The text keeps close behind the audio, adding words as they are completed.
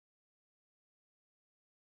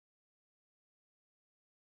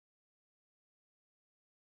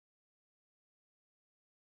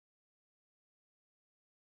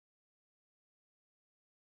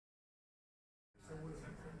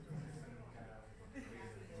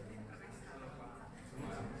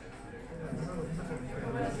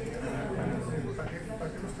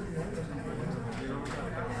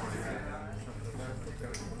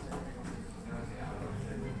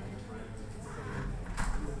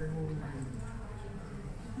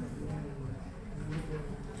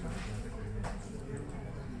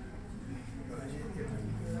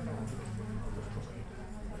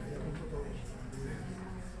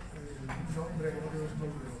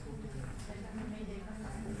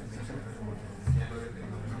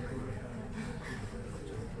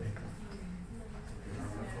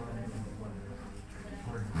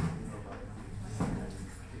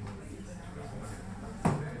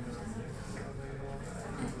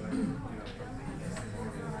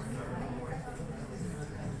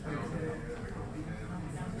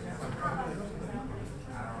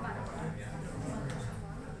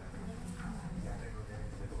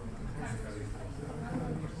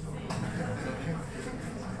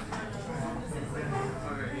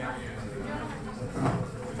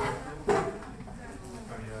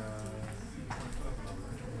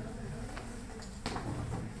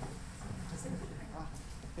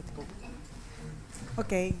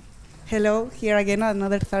Okay, hello, here again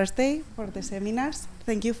another Thursday for the seminars.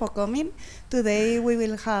 Thank you for coming. Today we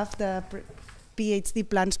will have the PhD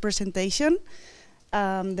plans presentation.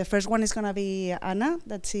 The first one is going to be Anna,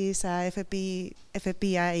 that she's a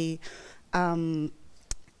FFPI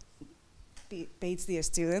PhD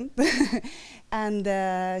student.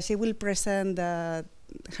 And she will present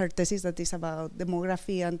her thesis that is about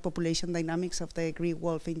demography and population dynamics of the grey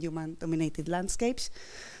wolf in human-dominated landscapes.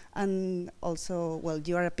 And also, well,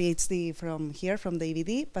 you are a PhD from here, from the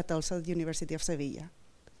EBD, but also the University of Sevilla,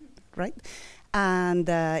 right? And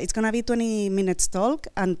it's going to be 20 minutes talk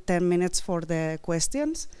and 10 minutes for the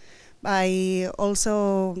questions. I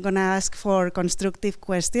also going to ask for constructive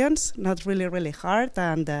questions, not really, really hard,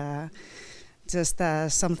 and just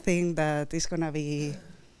something that is going to be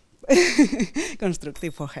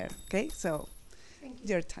constructive for her, okay? So,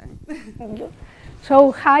 your time. Thank you.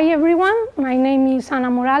 So, hi everyone, my name is Ana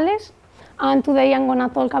Morales, and today I'm going to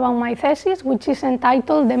talk about my thesis, which is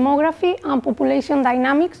entitled Demography and Population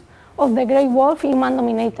Dynamics of the Grey Wolf in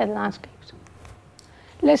Human-Dominated Landscapes.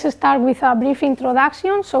 Let's start with a brief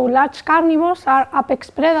introduction. So, large carnivores are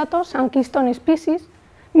apex predators and keystone species,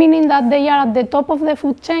 meaning that they are at the top of the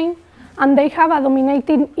food chain and they have a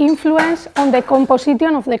dominating influence on the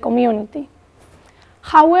composition of the community.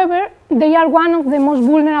 However, they are one of the most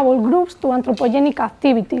vulnerable groups to anthropogenic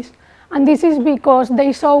activities, and this is because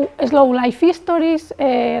they show slow life histories,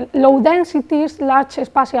 low densities, large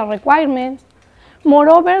spatial requirements.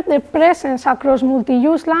 Moreover, the presence across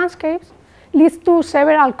multi-use landscapes leads to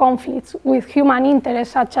several conflicts with human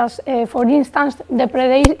interests, such as, for instance,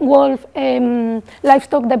 wolf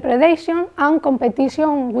livestock depredation and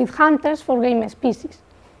competition with hunters for game species.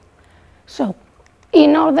 So,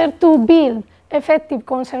 in order to build effective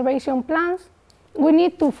conservation plans, we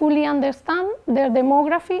need to fully understand their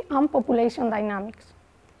demography and population dynamics.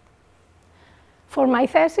 For my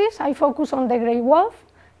thesis, I focus on the grey wolf.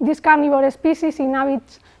 This carnivore species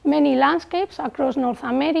inhabits many landscapes across North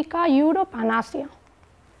America, Europe, and Asia.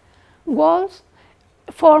 Wolves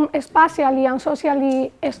form spatially and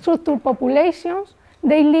socially structured populations.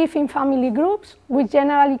 They live in family groups, which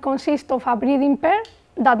generally consist of a breeding pair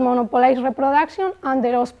that monopolize reproduction and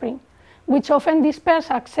their offspring, which often disperse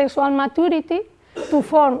at sexual maturity to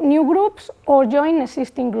form new groups or join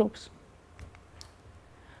existing groups.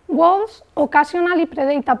 Wolves occasionally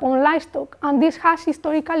predate upon livestock, and this has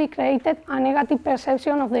historically created a negative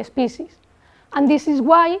perception of the species. And this is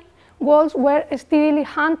why wolves were steadily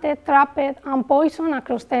hunted, trapped, and poisoned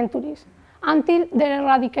across centuries, until their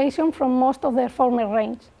eradication from most of their former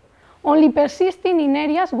range, only persisting in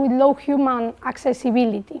areas with low human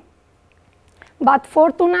accessibility. But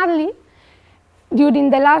fortunately, during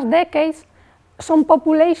the last decades, some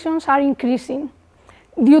populations are increasing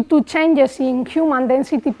due to changes in human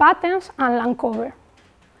density patterns and land cover.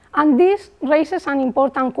 And this raises an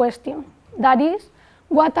important question, that is,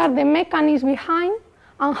 what are the mechanisms behind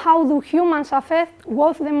and how do humans affect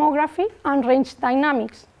wolf demography and range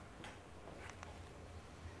dynamics?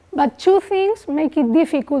 But two things make it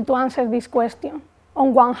difficult to answer this question.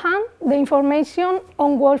 On one hand, the information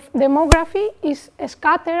on wolf demography is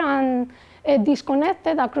scattered and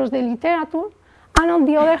disconnected across the literature, and on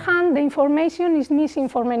the other hand, the information is missing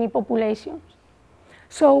for many populations.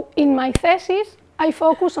 So in my thesis, I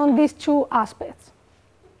focus on these two aspects.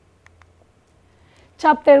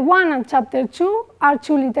 Chapter 1 and Chapter 2 are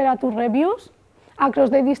two literature reviews across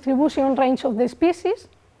the distribution range of the species.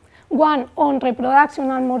 one on reproduction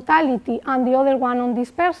and mortality and the other one on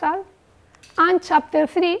dispersal. And chapter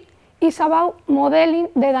 3 is about modeling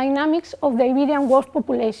the dynamics of the Iberian wolf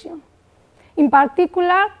population, in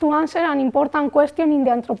particular to answer an important question in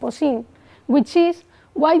the Anthropocene, which is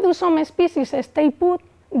why do some species stay put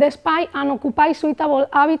despite and occupy suitable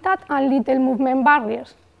habitat and little movement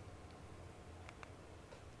barriers?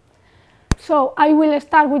 So I will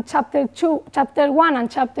start with chapter 1 and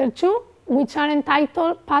chapter 2, which are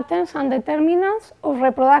entitled Patterns and Determinants of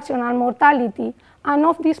Reproduction and Mortality and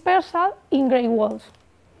of Dispersal in Grey Wolves.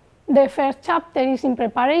 The first chapter is in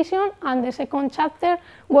preparation, and the second chapter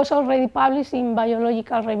was already published in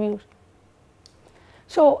biological reviews.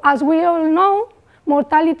 So, as we all know,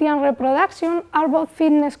 mortality and reproduction are both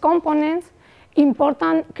fitness components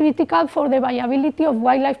important, critical for the viability of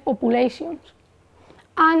wildlife populations.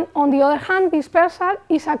 And on the other hand, dispersal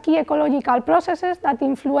is a key ecological process that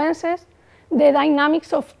influences the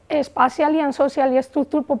dynamics of spatially and socially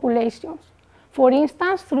structured populations, for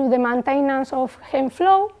instance, through the maintenance of hen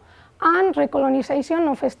flow and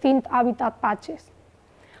recolonization of extinct habitat patches.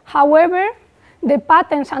 However, the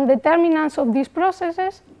patterns and determinants of these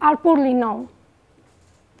processes are poorly known.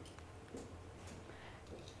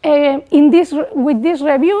 With these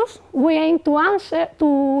reviews, we aim to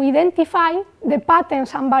identify the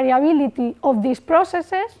patterns and variability of these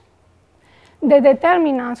processes, the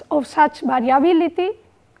determinants of such variability,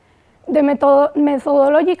 the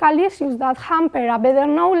methodological issues that hamper a better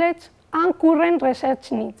knowledge, and current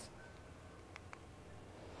research needs.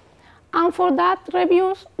 And for that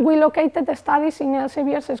reviews, we located the studies in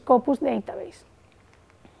Elsevier's Scopus database.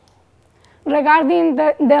 Regarding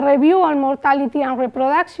the review on mortality and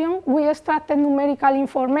reproduction, we extracted numerical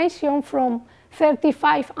information from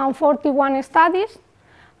 35 and 41 studies,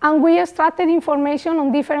 and we extracted information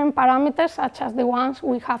on different parameters such as the ones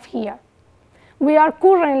we have here. We are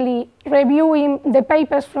currently reviewing the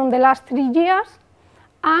papers from the last 3 years,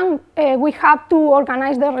 and we have to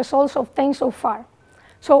organize the results obtained so far.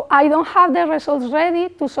 So I don't have the results ready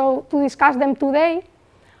to discuss them today.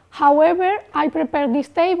 However, I prepared this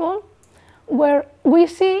table where we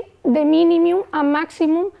see the minimum and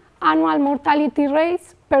maximum annual mortality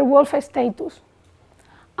rates per wolf status.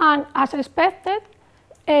 And as expected,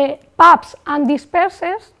 pups and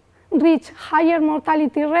dispersers reach higher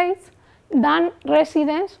mortality rates than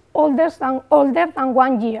residents older than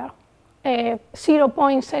 1 year,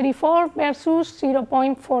 0.34 versus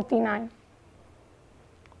 0.49.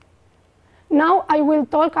 Now I will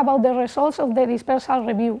talk about the results of the dispersal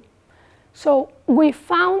review. So we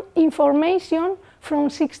found information from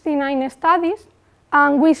 69 studies,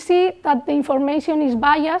 and we see that the information is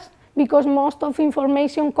biased because most of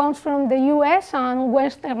information comes from the US and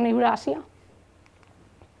Western Eurasia.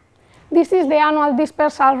 This is the annual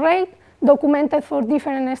dispersal rate documented for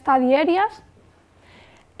different study areas.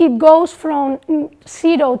 It goes from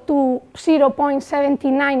 0 to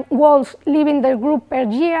 0.79 wolves leaving the group per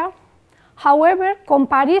year. However,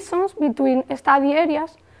 comparisons between study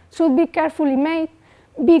areas should be carefully made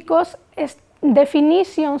because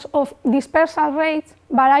definitions of dispersal rates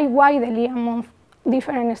vary widely among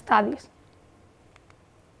different studies.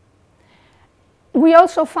 We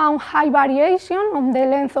also found high variation on the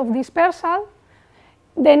length of dispersal.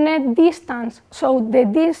 The net distance, so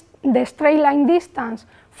the straight line distance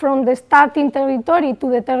from the starting territory to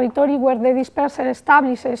the territory where the disperser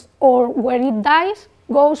establishes or where it dies,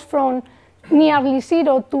 goes from nearly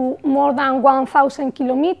 0 to more than 1,000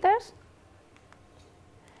 kilometers.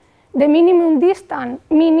 The minimum distance,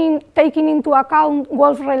 meaning taking into account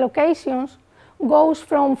wolf relocations, goes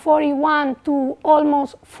from 41 to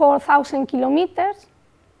almost 4,000 kilometers.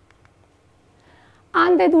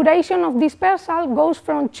 And the duration of dispersal goes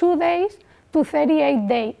from 2 days to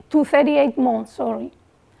 38 months.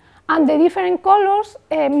 And the different colors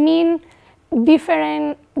mean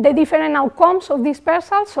the different outcomes of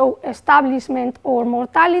dispersal, so establishment or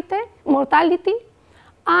mortality,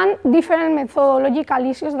 and different methodological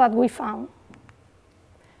issues that we found.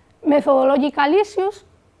 Methodological issues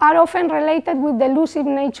are often related with the elusive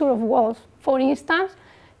nature of wolves. For instance,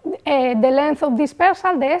 the length of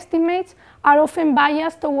dispersal, the estimates, are often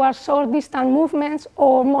biased towards short distance movements,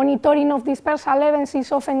 or monitoring of dispersal events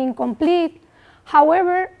is often incomplete.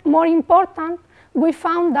 However, more important, we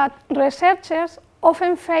found that researchers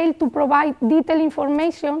often fail to provide detailed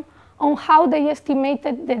information on how they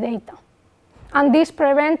estimated the data, and this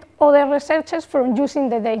prevents other researchers from using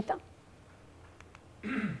the data.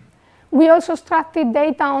 We also extracted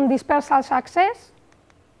data on dispersal success.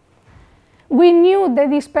 We knew the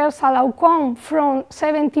dispersal outcome from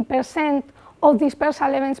 70% of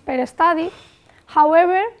dispersal events per study.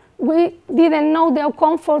 However, we didn't know the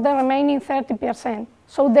outcome for the remaining 30%.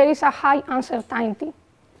 So there is a high uncertainty.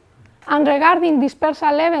 And regarding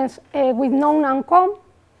dispersal events with known outcome,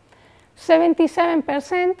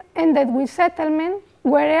 77% ended with settlement,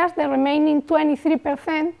 whereas the remaining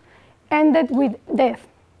 23% ended with death.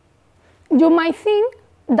 You might think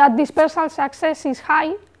that dispersal success is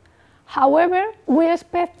high. However, we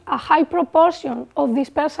expect a high proportion of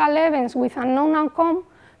dispersal events with unknown outcome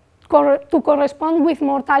to correspond with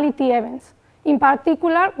mortality events, in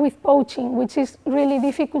particular with poaching, which is really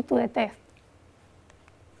difficult to detect.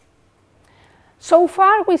 So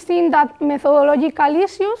far, we've seen that methodological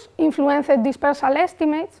issues influenced dispersal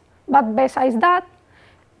estimates, but besides that,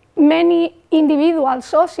 many individual,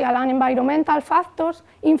 social, and environmental factors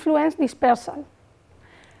influence dispersal.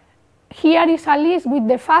 Here is a list with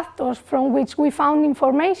the factors from which we found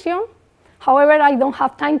information. However, I don't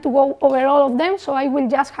have time to go over all of them, so I will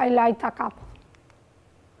just highlight a couple.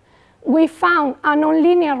 We found a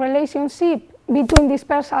nonlinear relationship between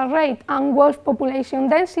dispersal rate and wolf population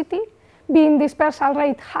density, being dispersal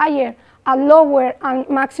rate higher at lower and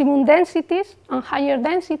maximum densities and higher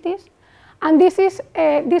densities. And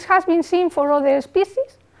this has been seen for other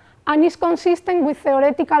species and is consistent with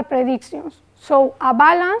theoretical predictions. So a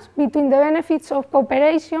balance between the benefits of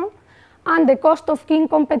cooperation and the cost of keen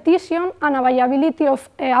competition and availability of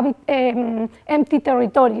empty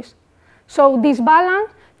territories. So this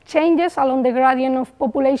balance changes along the gradient of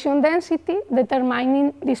population density,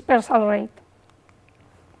 determining dispersal rate.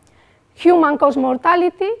 Human cause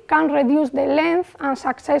mortality can reduce the length and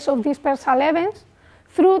success of dispersal events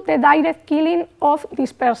through the direct killing of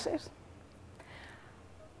dispersers.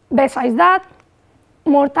 Besides that,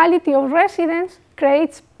 mortality of residents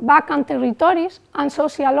creates vacant territories and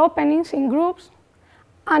social openings in groups,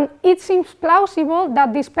 and it seems plausible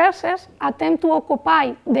that dispersers attempt to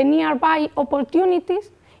occupy the nearby opportunities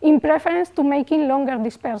in preference to making longer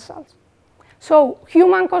dispersals. So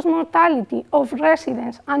human cause mortality of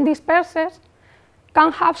residents and dispersers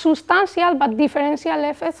can have substantial but differential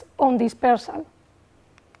effects on dispersal.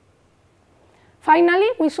 Finally,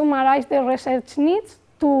 we summarize the research needs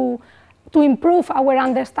to improve our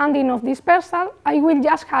understanding of dispersal. I will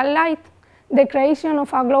just highlight the creation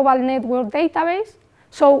of a global network database.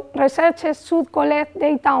 So researchers should collect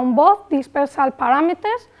data on both dispersal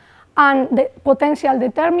parameters and the potential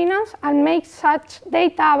determinants and make such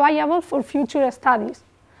data available for future studies.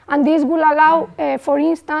 And this will allow, for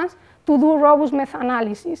instance, to do robust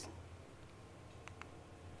meta-analysis.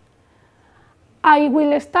 I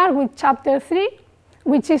will start with chapter 3,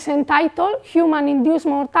 which is entitled Human-Induced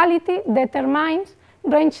Mortality Determines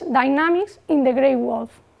Range Dynamics in the Grey Wolf.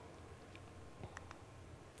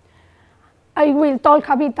 I will talk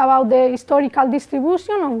a bit about the historical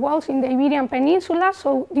distribution of wolves in the Iberian Peninsula.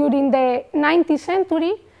 So during the 19th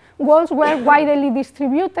century, wolves were widely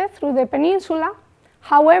distributed through the peninsula.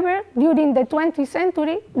 However, during the 20th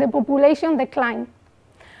century, the population declined,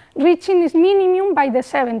 reaching its minimum by the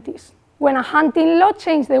 70s, when a hunting law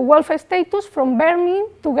changed the wolf status from vermin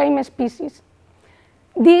to game species.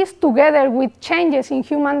 This, together with changes in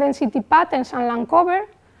human density patterns and land cover,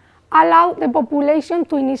 allowed the population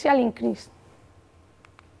to initially increase.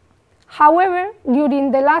 However,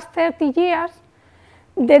 during the last 30 years,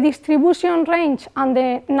 the distribution range and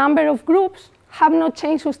the number of groups have not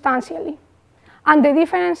changed substantially. And the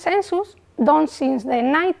different census done since the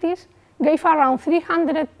 90s gave around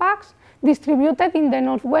 300 packs distributed in the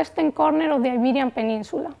northwestern corner of the Iberian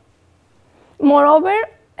Peninsula. Moreover,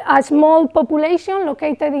 a small population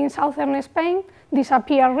located in southern Spain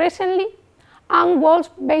disappeared recently, and wolves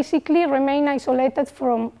basically remain isolated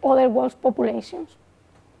from other wolf populations.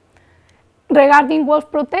 Regarding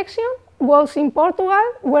wolf protection, wolves in Portugal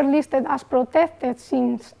were listed as protected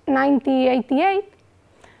since 1988,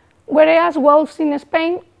 whereas wolves in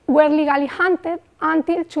Spain were legally hunted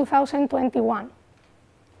until 2021.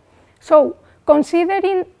 So,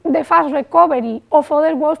 considering the fast recovery of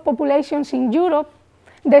other wolf populations in Europe,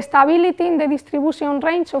 the stability in the distribution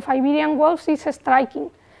range of Iberian wolves is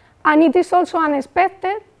striking, and it is also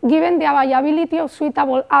unexpected given the availability of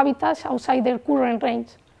suitable habitats outside their current range,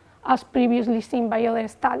 as previously seen by other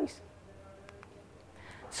studies.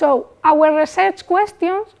 So, our research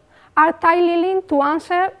questions are tightly linked to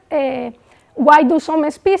answer why do some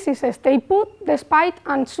species stay put despite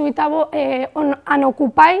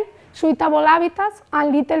unoccupied suitable habitats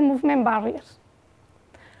and little movement barriers.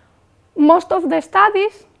 Most of the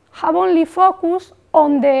studies have only focused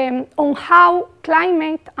on how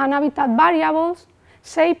climate and habitat variables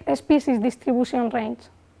shape a species distribution range.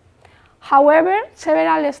 However,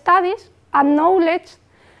 several studies acknowledge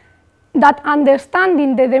that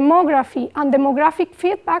understanding the demography and demographic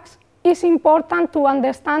feedbacks is important to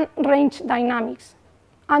understand range dynamics.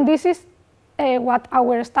 And this is what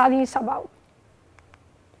our study is about.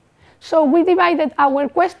 So we divided our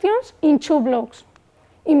questions in 2 blocks.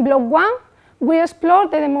 In block 1, we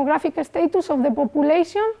explored the demographic status of the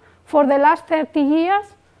population for the last 30 years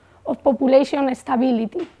of population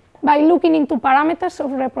stability by looking into parameters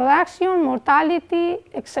of reproduction, mortality,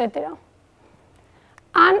 etc.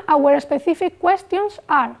 And our specific questions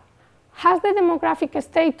are, has the demographic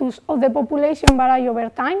status of the population varied over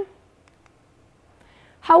time?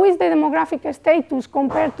 How is the demographic status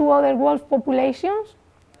compared to other wolf populations?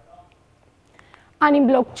 And in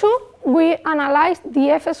block 2, we analyzed the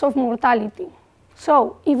effects of mortality.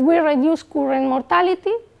 So if we reduce current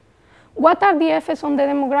mortality, what are the effects on the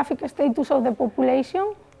demographic status of the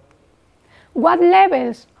population? What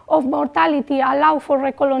levels of mortality allow for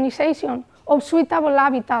recolonization of suitable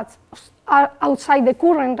habitats outside the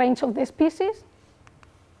current range of the species?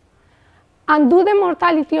 And do the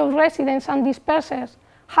mortality of residents and dispersers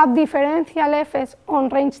have differential effects on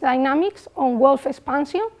range dynamics on wolf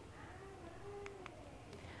expansion?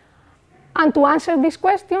 And to answer these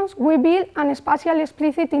questions, we built an spatially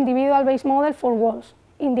explicit individual-based model for wolves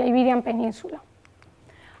in the Iberian Peninsula.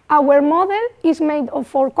 Our model is made of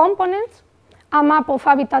 4 components: a map of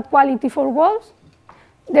habitat quality for wolves,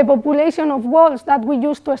 the population of wolves that we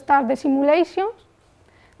used to start the simulations,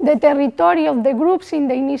 the territory of the groups in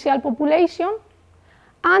the initial population,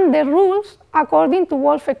 and the rules according to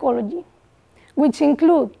wolf ecology, which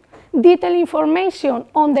include detailed information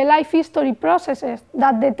on the life history processes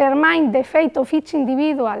that determine the fate of each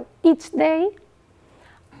individual each day,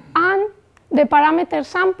 and the parameter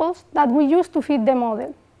samples that we use to fit the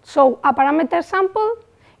model. So a parameter sample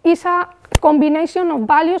is a combination of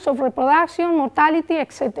values of reproduction, mortality,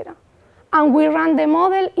 etc. And we run the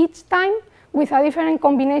model each time with a different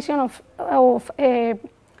combination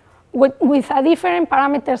with a different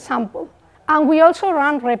parameter sample. And we also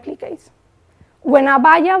run replicates. When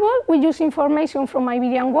available, we use information from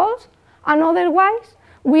Iberian wolves, and otherwise,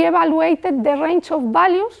 we evaluated the range of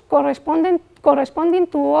values corresponding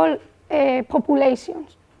to all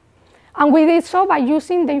populations. And we did so by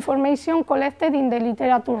using the information collected in the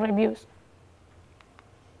literature reviews.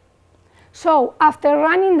 So after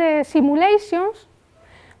running the simulations,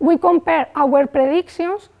 we compare our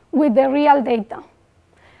predictions with the real data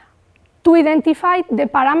to identify the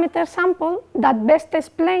parameter sample that best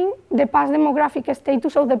explain the past demographic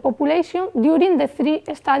status of the population during the 3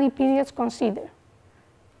 study periods considered.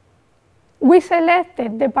 We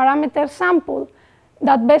selected the parameter sample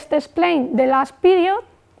that best explain the last period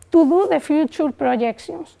to do the future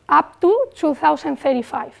projections up to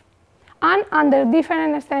 2035 and under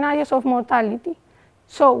different scenarios of mortality.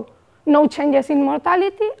 So no changes in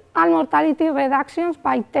mortality and mortality reductions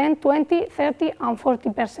by 10, 20, 30, and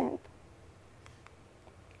 40%.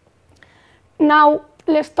 Now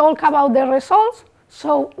let's talk about the results.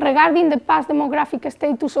 So regarding the past demographic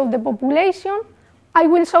status of the population, I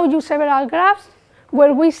will show you several graphs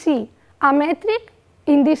where we see a metric,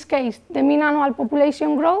 in this case the mean annual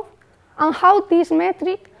population growth, and how this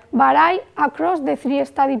metric vary across the 3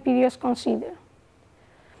 study periods considered.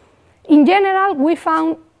 In general, we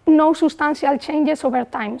found no substantial changes over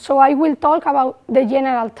time, so I will talk about the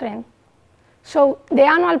general trend. So the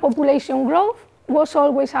annual population growth was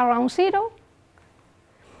always around 0.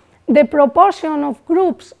 The proportion of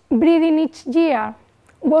groups breeding each year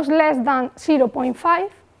was less than 0.5.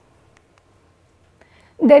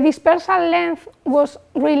 The dispersal length was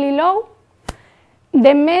really low.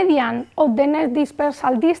 The median of the net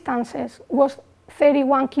dispersal distances was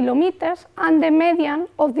 31 kilometers, and the median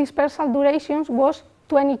of dispersal durations was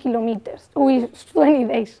 20 kilometers, with 20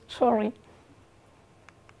 days, sorry.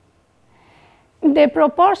 The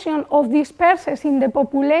proportion of dispersers in the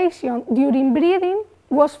population during breeding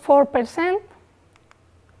was 4%,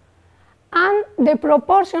 and the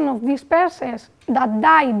proportion of dispersers that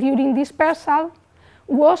died during dispersal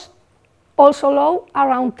was also low,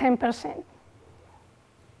 around 10%.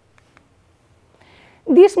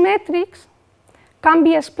 These metrics can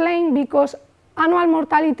be explained because annual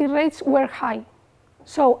mortality rates were high.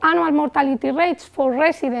 So annual mortality rates for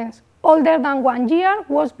residents older than 1 year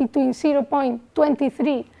was between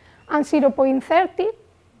 0.23 and 0.30,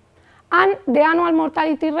 and the annual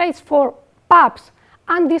mortality rates for pups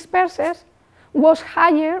and dispersers was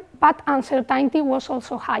higher, but uncertainty was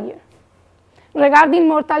also higher. Regarding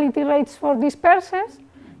mortality rates for dispersers,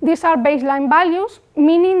 these are baseline values,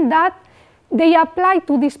 meaning that they apply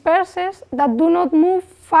to dispersers that do not move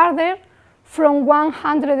farther from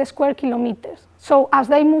 100 square kilometers. So as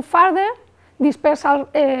they move farther, dispersal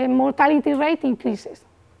mortality rate increases.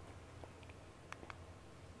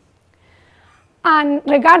 And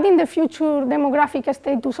regarding the future demographic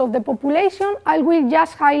status of the population, I will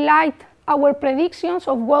just highlight our predictions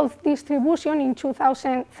of wealth distribution in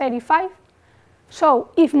 2035. So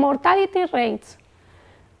if mortality rates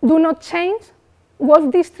do not change,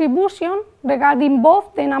 wealth distribution regarding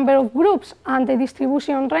both the number of groups and the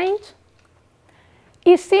distribution range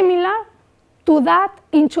is similar to that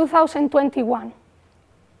in 2021.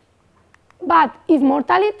 But if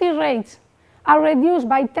mortality rates are reduced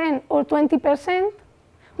by 10 or 20%,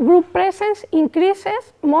 group presence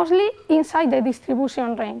increases mostly inside the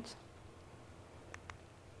distribution range.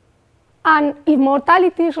 And if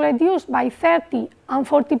mortality is reduced by 30 and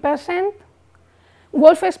 40%,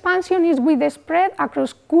 wealth expansion is with the spread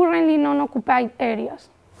across currently non-occupied areas.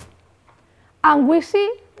 And we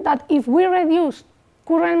see that if we reduce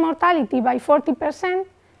current mortality by 40%,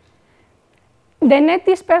 the net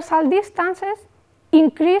dispersal distances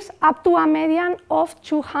increase up to a median of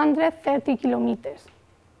 230 kilometers.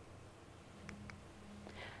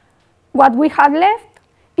 What we have left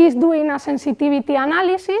is doing a sensitivity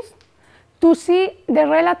analysis to see the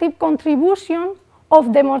relative contribution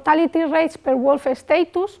of the mortality rates per wealth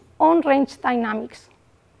status on range dynamics.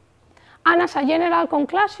 And as a general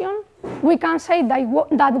conclusion, we can say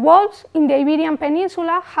that wolves in the Iberian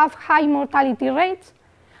Peninsula have high mortality rates,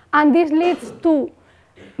 and this leads to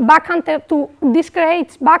this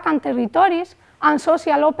creates vacant territories and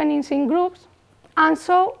social openings in groups, and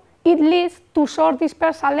so it leads to short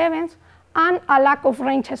dispersal events and a lack of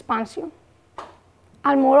range expansion.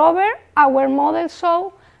 And moreover, our models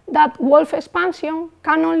show that wolf expansion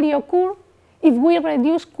can only occur if we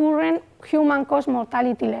reduce current human cause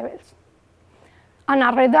mortality levels. And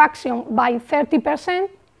a reduction by 30%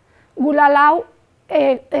 will allow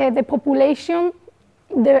the population,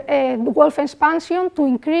 the wolf expansion to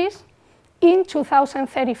increase in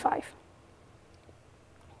 2035.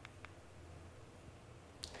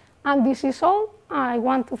 And this is all. I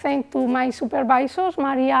want to thank to my supervisors,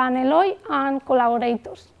 Maria and Eloy, and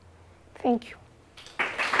collaborators. Thank you.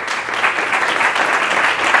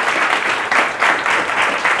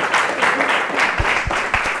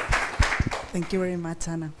 Thank you very much,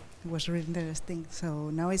 Anna. It was really interesting. So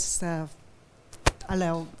now it's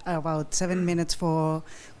allow about 7 minutes for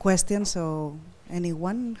questions. So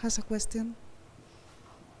anyone has a question?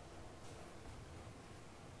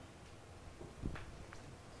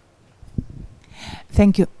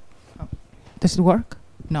 Thank you. Does it work?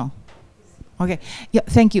 No. Okay. Yeah,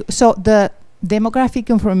 thank you. So the demographic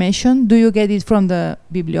information, do you get it from the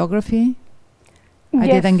bibliography? Yes. I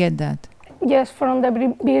didn't get that. Yes, from the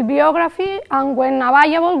bibliography, and when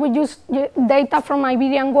available, we use data from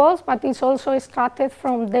Iberian wolves, but it's also extracted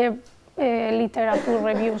from the literature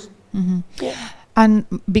reviews. Mm-hmm. Yes. And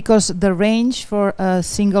because the range for a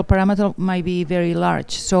single parameter might be very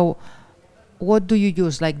large, so what do you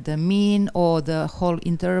use, like the mean or the whole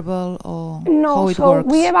interval, or how it works? No, so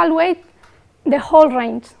we evaluate the whole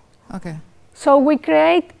range. Okay. So we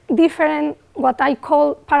create different, what I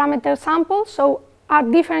call parameter samples, so are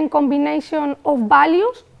different combination of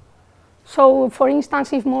values. So for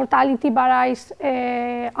instance, if mortality varies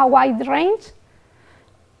a wide range,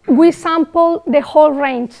 we sample the whole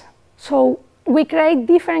range. So we create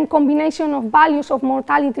different combination of values of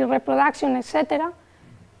mortality, reproduction, etc.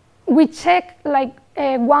 We check like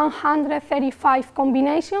 135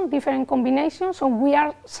 combinations, different combinations, so we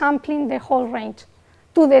are sampling the whole range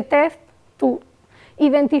to detect, to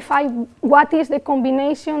identify what is the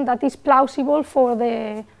combination that is plausible for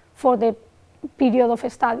the period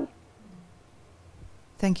of study.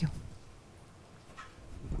 Thank you.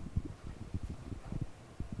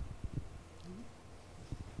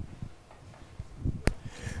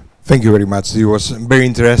 Thank you very much. It was very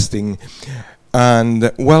interesting. And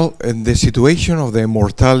well, the situation of the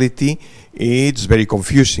mortality, it's very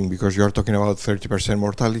confusing because you are talking about 30%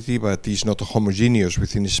 mortality, but it's not homogeneous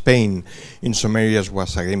within Spain. In some areas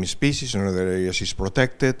was a game species, in other areas is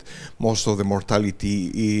protected. Most of the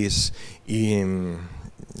mortality is in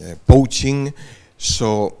poaching.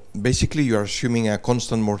 So basically you are assuming a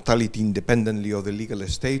constant mortality independently of the legal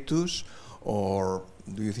status, or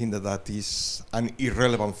do you think that that is an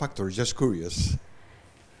irrelevant factor? Just curious.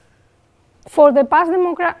 For the past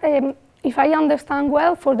if I understand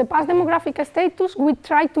well, for the past demographic status, we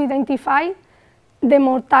try to identify the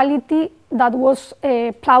mortality that was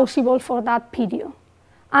plausible for that period.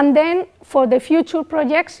 And then for the future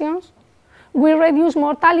projections, we reduce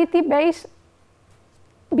mortality based,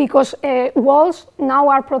 because walls now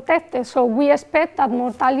are protected, so we expect that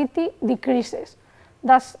mortality decreases.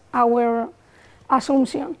 That's our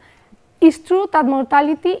assumption. it's true that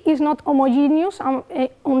mortality is not homogeneous on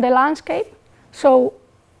the landscape, so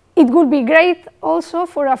it would be great also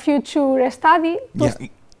for a future study.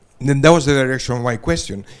 Then that was the direction of my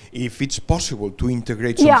question. If it's possible to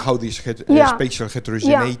integrate somehow this spatial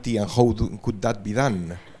heterogeneity, and how could that be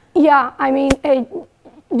done? Yeah, I mean,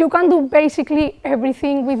 you can do basically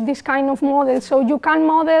everything with this kind of model. So you can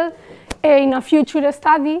model in a future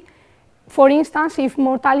study, for instance, if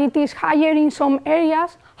mortality is higher in some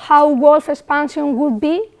areas, how wolf expansion would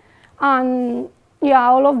be, and yeah,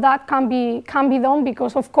 all of that can be done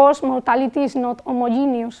because, of course, mortality is not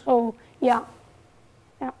homogeneous. So yeah.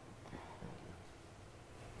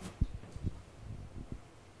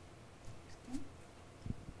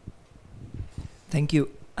 Thank you.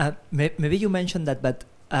 Maybe you mentioned that, but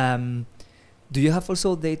do you have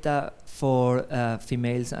also data for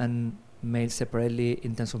females and males separately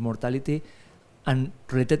in terms of mortality? And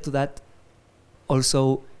related to that,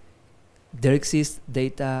 also, there exists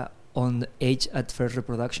data on age at first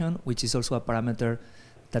reproduction, which is also a parameter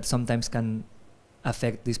that sometimes can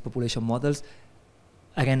affect these population models.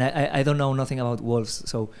 Again, I don't know nothing about wolves,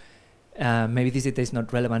 so maybe this data is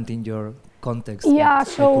not relevant in your context. Yeah,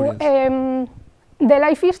 so the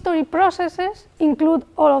life history processes include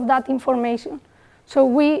all of that information. So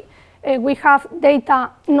we have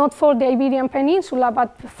data not for the Iberian Peninsula,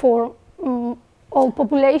 but for all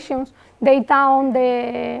populations, data on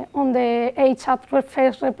the age at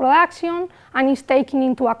first reproduction, and is taken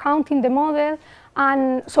into account in the model.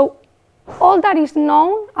 And so all that is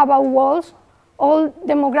known about wolves, all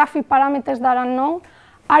demographic parameters that are known,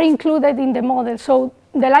 are included in the model. So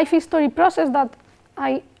the life history process that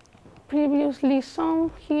I previously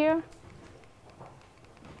shown here.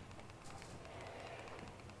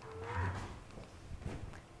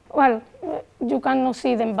 Well, you cannot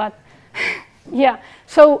see them, but yeah.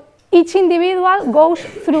 So each individual goes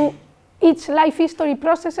through each life history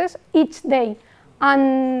processes each day.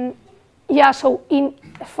 And yeah, so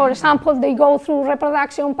for example, they go through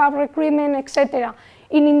reproduction, pup recruitment, etc.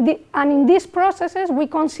 And in these processes, we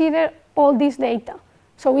consider all this data.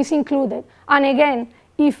 So it's included. And again,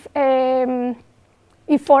 if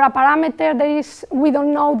for a parameter we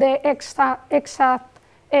don't know the exact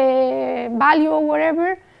value or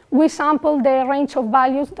whatever, we sample the range of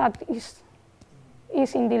values that is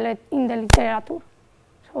in the literature.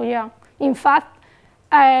 So yeah, in fact,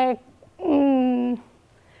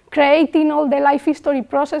 creating all the life history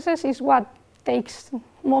processes is what takes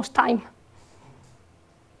most time.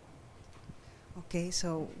 Okay,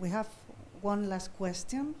 so we have one last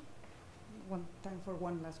question. Time for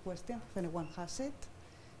one last question, if anyone has it.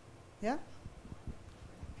 Yeah?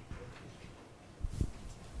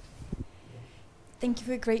 Thank you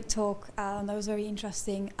for a great talk. That was very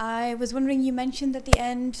interesting. I was wondering, you mentioned at the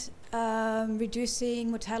end reducing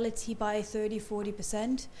mortality by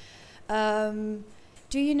 30–40%.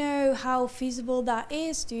 Do you know how feasible that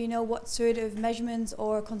is? Do you know what sort of measurements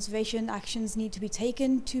or conservation actions need to be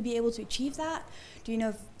taken to be able to achieve that? Do you know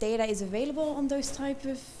if data is available on those type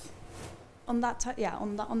of, on that?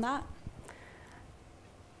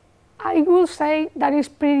 I will say that it's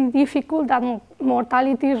pretty difficult that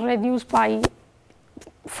mortality is reduced by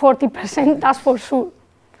 40%, that's for sure.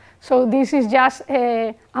 So this is just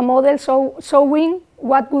a model showing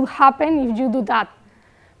what would happen if you do that.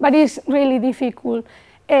 But it's really difficult.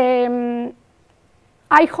 I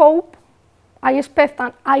expect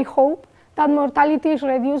and I hope that mortality is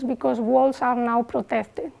reduced because wolves are now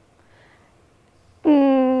protected.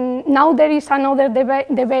 Now there is another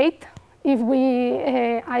debate if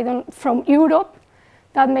from Europe,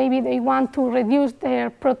 that maybe they want to reduce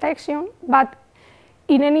their protection, but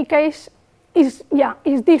in any case, it's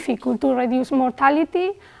difficult to reduce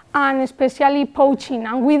mortality and especially poaching,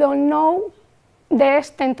 and we don't know the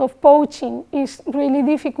extent of poaching. Is really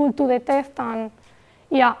difficult to detect, and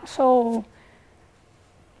yeah, so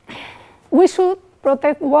we should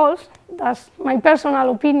protect wolves. That's my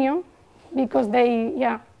personal opinion, because they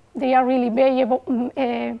are really valuable.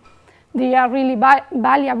 They are really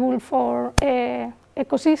valuable for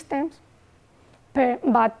ecosystems.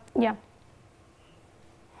 But yeah.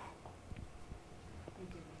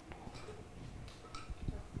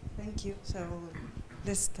 Thank you. So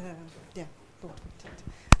let's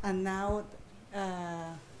and now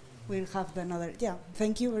we'll have another. Yeah.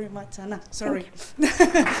 Thank you very much, Anna. Sorry.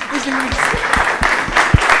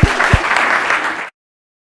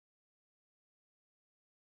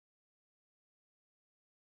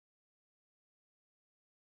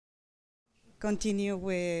 Continue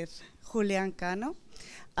with Julián Cano.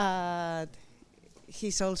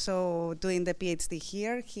 He's also doing the PhD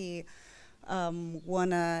here. He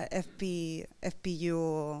won a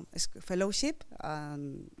FPU fellowship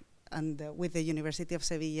and with the University of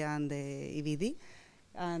Sevilla and the EBD,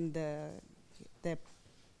 and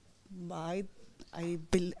I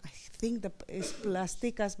think it's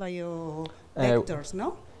plastic as biovectors,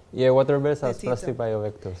 no? Yeah, water-based as plastic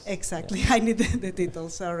biovectors. Exactly, yeah. I need the title,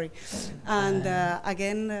 sorry. And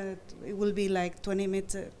again, it will be like 20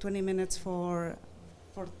 minutes for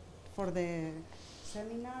the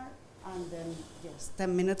seminar, and then, yes,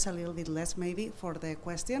 10 minutes, a little bit less maybe, for the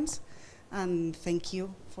questions. And thank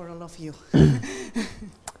you for all of you.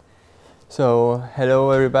 So,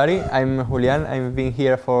 hello everybody, I'm Julián. I've been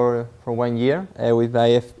here for 1 year with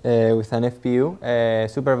an FPU,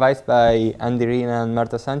 supervised by Andy Rin and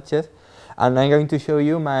Marta Sanchez. And I'm going to show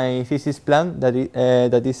you my thesis plan that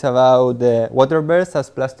is about the water birds as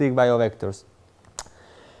plastic biovectors.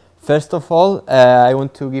 First of all, I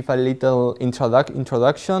want to give a little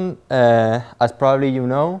introduction. As probably you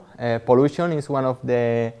know, pollution is one of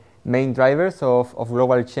the main drivers of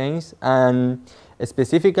global change, and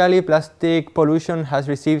specifically plastic pollution has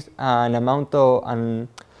received an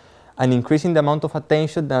increasing amount of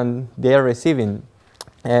attention than they are receiving.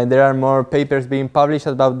 There are more papers being published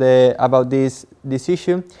about this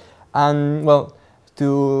issue, and well,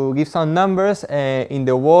 to give some numbers, in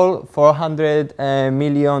the world 400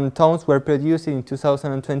 million tons were produced in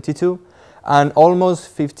 2022, and almost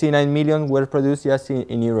 59 million were produced just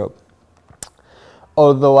in Europe.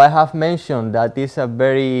 Although I have mentioned that this is a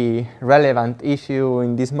very relevant issue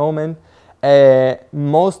in this moment,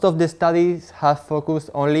 most of the studies have focused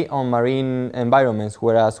only on marine environments,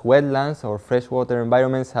 whereas wetlands or freshwater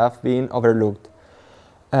environments have been overlooked.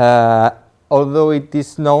 Although it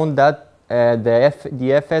is known that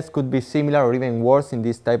the effects could be similar or even worse in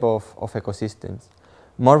this type of ecosystems.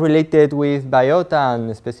 More related with biota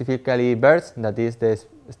and specifically birds, that is the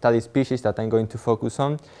study species that I'm going to focus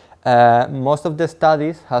on, most of the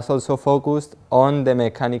studies has also focused on the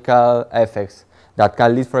mechanical effects that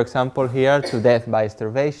can lead, for example, here to death by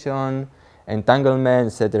starvation, entanglement,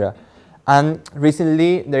 etc. And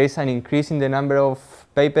recently there is an increase in the number of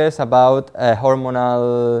papers about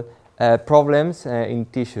hormonal problems in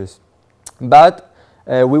tissues. But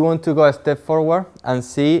we want to go a step forward and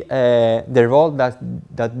see the role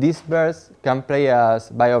that these birds can play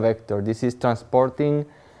as biovector. This is transporting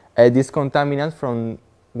these contaminants from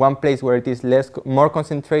one place where it is more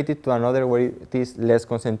concentrated to another where it is less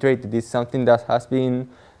concentrated. This is something that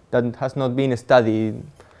has not been studied,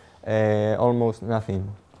 almost nothing.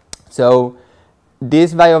 So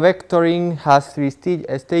this biovectoring has 3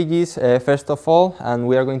 stages. First of all, and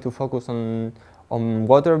we are going to focus on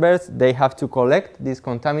water birds, they have to collect this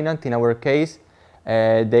contaminant. In our case,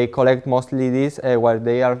 they collect mostly this while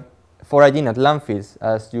they are foraging at landfills.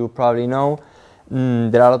 As you probably know,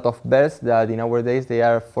 there are a lot of birds that in our days they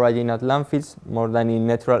are foraging at landfills more than in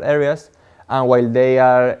natural areas, and while they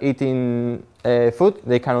are eating food,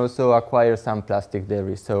 they can also acquire some plastic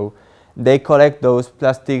debris. So they collect those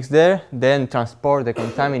plastics there, then transport the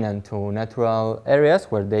contaminant to natural areas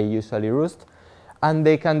where they usually roost, and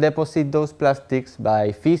they can deposit those plastics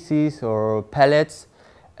by feces or pellets.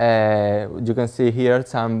 You can see here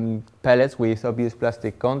some pellets with obvious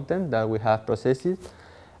plastic content that we have processed.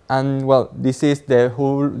 And well, this is the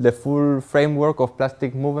full framework of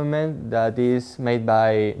plastic movement that is made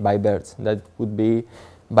by birds. That would be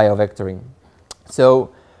biovectoring.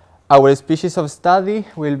 So our species of study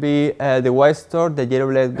will be the white stork, the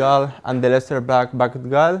yellow-legged gull, and the lesser black-backed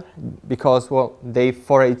gull, because well, they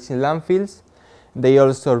forage in landfills. They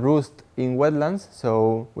also roost in wetlands,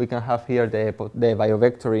 so we can have here the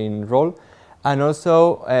biovectoring role. And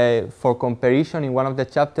also, for comparison, in one of the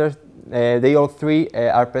chapters, they all 3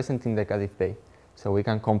 are present in the Cádiz Bay. So we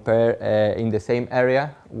can compare in the same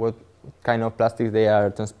area what kind of plastics they are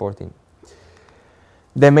transporting.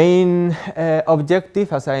 The main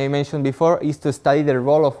objective, as I mentioned before, is to study the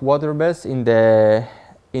role of water birds in the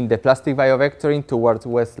plastic biovectoring towards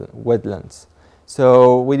wetlands.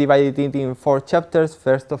 So we divided it in 4 chapters.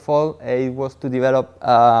 First of all, it was to develop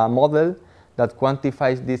a model that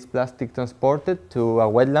quantifies this plastic transported to a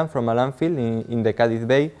wetland from a landfill in the Cádiz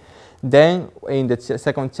Bay. Then, in the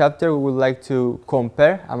second chapter, we would like to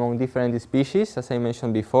compare among different species, as I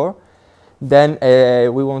mentioned before. Then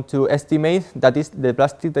we want to estimate the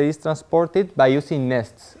plastic that is transported by using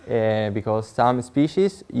nests, because some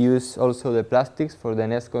species use also the plastics for the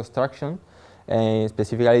nest construction,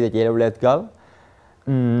 specifically the yellow-legged gull.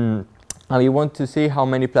 And we want to see how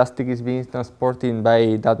many plastic is being transported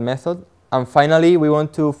by that method. And finally, we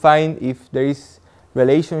want to find if there is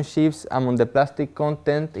relationships among the plastic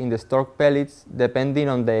content in the stork pellets depending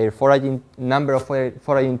on their number of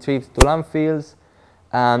foraging trips to landfills,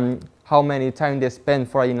 how many time they spend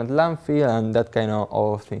foraging at landfill, and that kind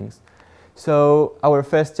of things. So our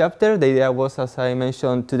first chapter, the idea was, as I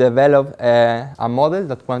mentioned, to develop a model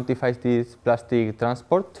that quantifies this plastic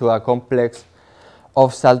transport to a complex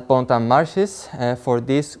of salt ponds and marshes. For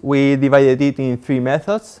this, we divided it in three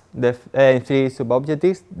methods, in three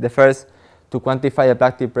sub-objectives. The first, to quantify the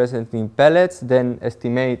plastic present in pellets, then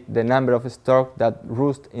estimate the number of storks that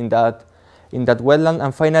roost in that wetland,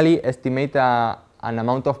 and finally estimate an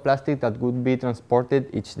amount of plastic that would be transported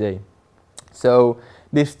each day. So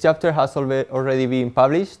this chapter has already been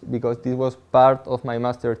published because this was part of my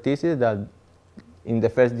master thesis that in the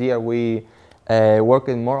first year we worked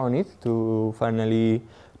more on it to finally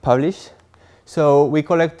publish. So we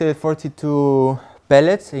collected 42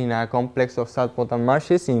 pellets in a complex of salt ponds and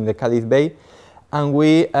marshes in the Cádiz Bay, and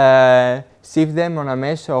we sieved them on a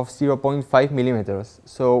mesh of 0.5 millimeters.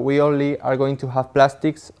 So we only are going to have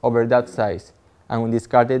plastics over that size, and we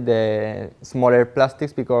discarded the smaller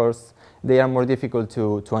plastics because they are more difficult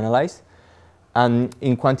to analyze. And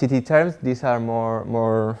in quantity terms, these are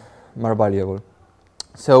more valuable.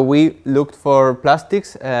 So we looked for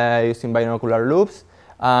plastics using binocular loops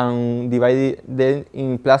and divided them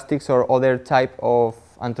in plastics or other type of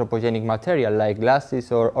anthropogenic material like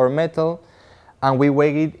glasses or metal. And we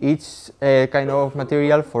weighed each kind of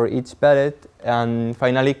material for each pellet and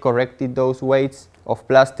finally corrected those weights of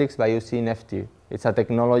plastics by using FT. It's a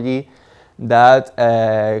technology that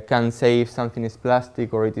can say if something is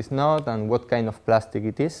plastic or it is not and what kind of plastic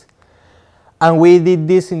it is. And we did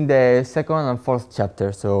this in the second and fourth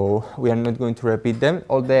chapter, so we are not going to repeat them.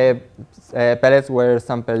 All the pellets were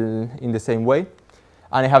sampled in the same way.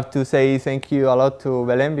 And I have to say thank you a lot to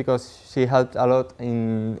Belén because she helped a lot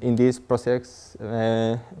in this process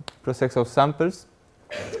of samples.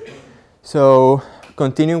 So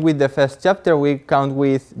continuing with the first chapter, we count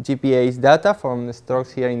with GPA's data from the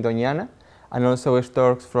storks here in Doñana and also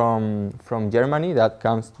storks from Germany that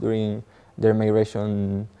comes during their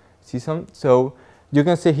migration season. So you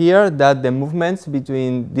can see here that the movements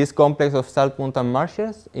between this complex of salt ponds and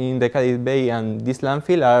marshes in the Cádiz Bay and this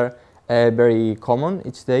landfill are very common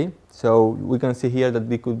each day. So we can see here that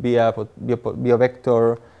there could be a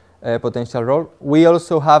biovector potential role. We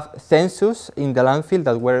also have census in the landfill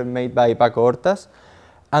that were made by Paco Hortas,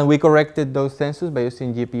 and we corrected those census by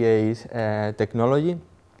using GPA's technology.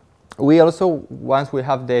 We also, once we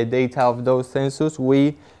have the data of those census,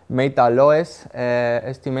 we made a lowest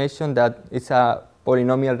estimation that it's a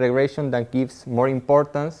polynomial regression that gives more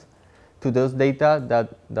importance to those data that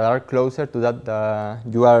are closer to that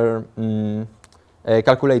you are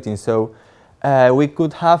calculating. So we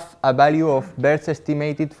could have a value of birds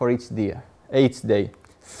estimated for each day.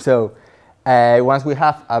 So once we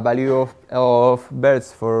have a value of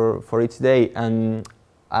birds for each day and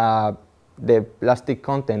the plastic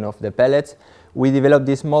content of the pellets, we developed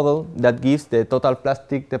this model that gives the total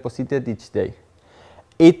plastic deposited each day.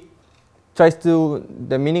 It tries to,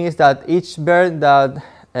 the meaning is that each bird that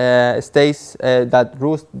that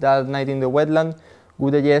roosts that night in the wetland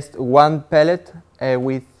would digest one pellet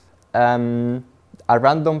with a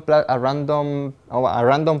random pellet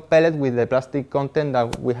with the plastic content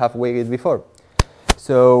that we have weighed before.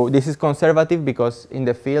 So this is conservative because in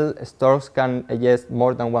the field storks can digest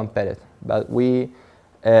more than one pellet, but we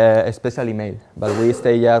especially male, but we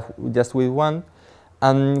stay just with one.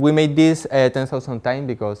 And we made this 10,000 times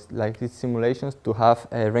because like these simulations to have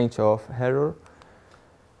a range of error.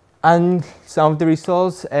 And some of the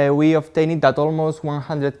results we obtained that almost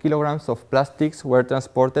 100 kilograms of plastics were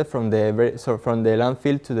transported from the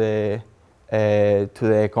landfill to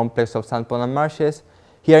the complex of sand pond and marshes.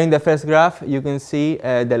 Here in the first graph, you can see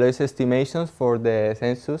the lowest estimations for the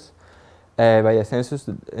census. By the census,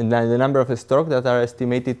 and the number of storks that are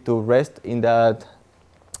estimated to rest in that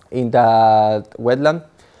wetland.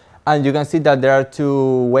 And you can see that there are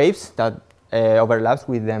two waves that overlaps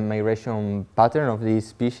with the migration pattern of these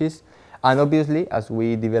species. And obviously, as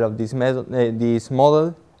we develop this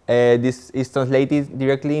model, this is translated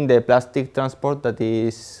directly in the plastic transport that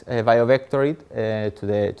is biovectored to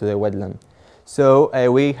the wetland. So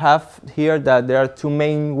we have here that there are two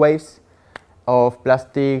main waves of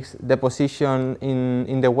plastics deposition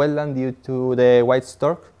in the wetland due to the white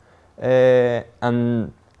stork.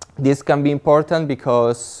 And this can be important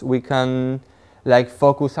because we can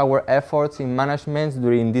focus our efforts in management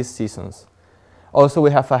during these seasons. Also,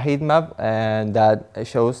 we have a heat map that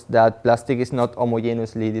shows that plastic is not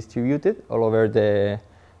homogeneously distributed all over the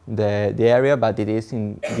the area, but it is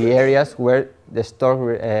in the areas where the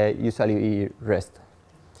stork usually rests.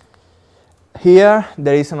 Here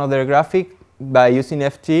there is another graphic by using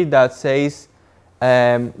FT that says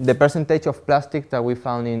the percentage of plastic that we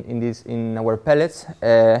found in our pellets.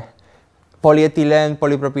 Polyethylene,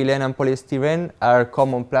 polypropylene, and polystyrene are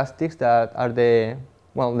common plastics that are the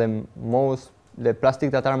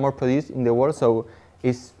plastic that are more produced in the world. So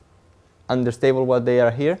it's understandable what they are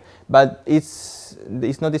here, but it's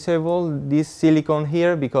noticeable this silicon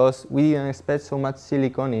here because we didn't expect so much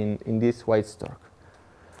silicon in this white stork.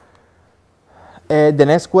 The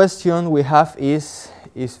next question we have is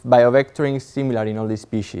biovectoring similar in all the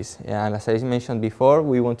species? And as I mentioned before,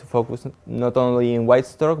 we want to focus not only in white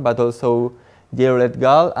stork, but also yellow-legged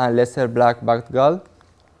gull and lesser black-backed gull.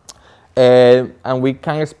 And we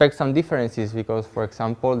can expect some differences because, for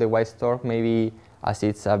example, the white stork, maybe as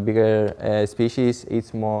it's a bigger species,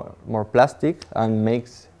 it's more plastic and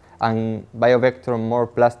makes biovector more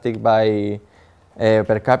plastic by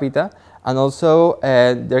per capita. And also,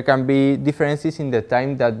 there can be differences in the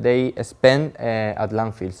time that they spend at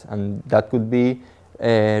landfills, and that could be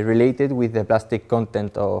related with the plastic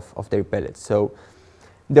content of their pellets. So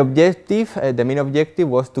the objective, the main objective,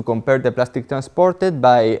 was to compare the plastic transported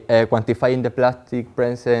by quantifying the plastic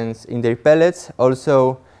presence in their pellets,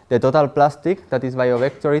 also the total plastic that is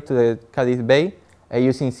biovectory to the Cadiz Bay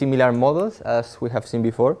using similar models as we have seen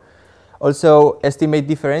before. Also estimate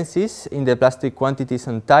differences in the plastic quantities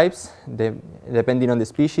and types depending on the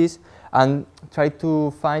species, and try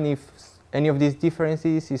to find if any of these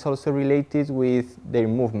differences is also related with their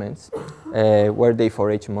movements, where they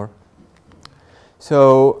forage more.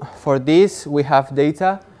 So for this we have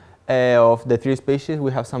data of the 3 species.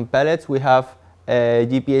 We have some pellets, we have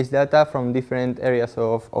GPS data from different areas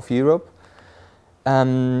of Europe.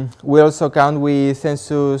 We also count with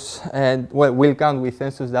census, we'll count with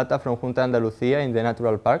census data from Junta Andalucía in the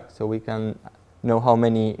natural park, so we can know how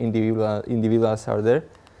many individuals are there.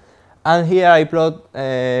 And here I plot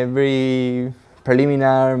a very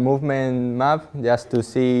preliminary movement map just to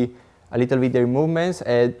see a little bit their movements.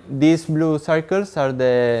 These blue circles are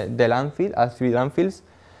the landfill, 3 landfills,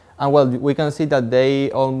 and well, we can see that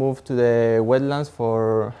they all move to the wetlands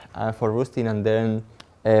for roosting and then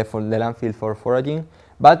for the landfill for foraging.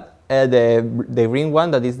 But the green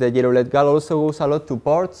one, that is the yellow-legged gull, also goes a lot to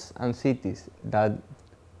ports and cities, that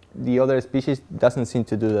the other species doesn't seem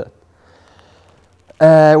to do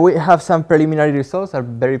that. We have some preliminary results, are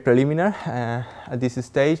very preliminary at this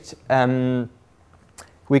stage.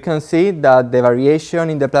 We can see that the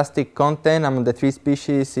variation in the plastic content among the 3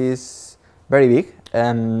 species is very big.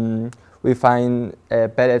 We find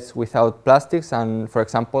pellets without plastics, and for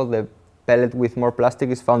example, the pellet with more plastic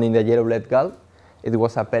is found in the yellow-legged gull. It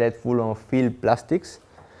was a pellet full of filled plastics.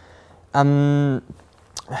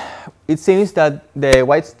 It seems that the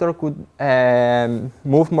white stork could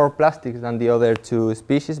move more plastics than the other 2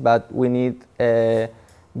 species, but we need a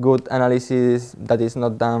good analysis that is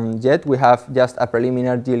not done yet. We have just a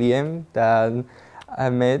preliminary GLM that I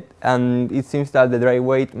made, and it seems that the dry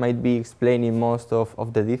weight might be explaining most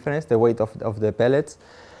of the difference, the weight of the pellets.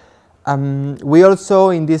 We also,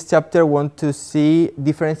 in this chapter, want to see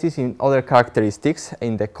differences in other characteristics,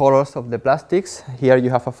 in the colors of the plastics. Here you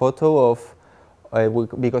have a photo of,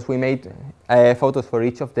 because we made photos for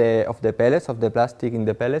each of the pellets, of the plastic in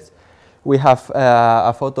the pellets. We have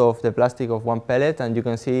a photo of the plastic of one pellet, and you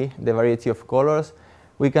can see the variety of colors.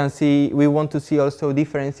 We want to see also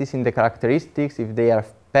differences in the characteristics, if they are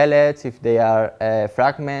pellets, if they are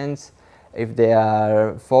fragments, if they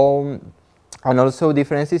are foam, and also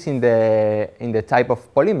differences in the type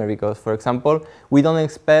of polymer, because, for example, we don't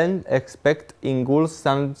expect in gulls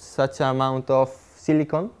such amount of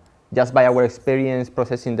silicon just by our experience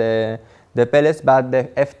processing the pellets, but the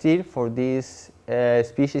FT for this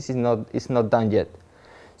species is not done yet.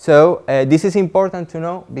 So this is important to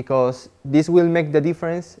know because this will make the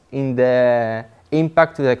difference in the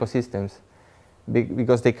impact to the ecosystems,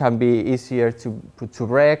 because they can be easier to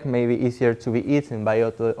break, maybe easier to be eaten by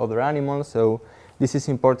other animals. So this is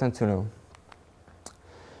important to know.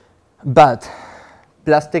 But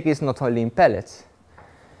plastic is not only in pellets.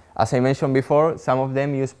 As I mentioned before, some of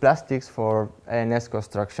them use plastics for nest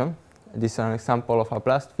construction. This is an example of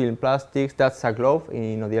a film plastics. That's a glove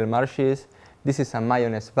in Odiel marshes. This is a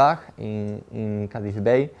mayonnaise bag in Cadiz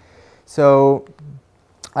Bay. So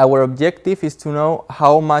our objective is to know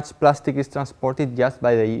how much plastic is transported just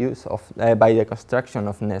by the use of by the construction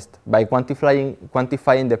of nests. By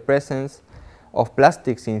quantifying the presence of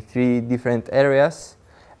plastics in 3 different areas,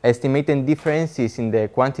 estimating differences in the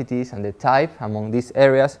quantities and the type among these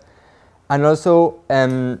areas, and also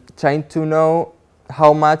trying to know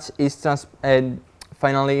how much is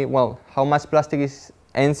finally, well, how much plastic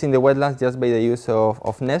ends in the wetlands just by the use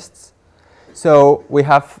of nests. So we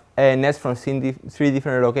have nests from 3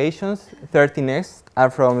 different locations. 30 nests are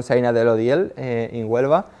from Salinas del Odiel in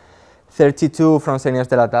Huelva, 32 from Salinas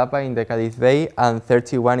de la Tapa in the Cádiz Bay, and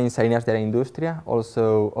 31 in Salinas de la Industria,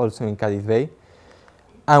 also in Cádiz Bay.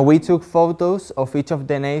 And we took photos of each of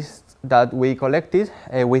the nests that we collected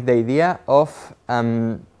with the idea of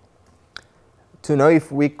to know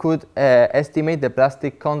if we could estimate the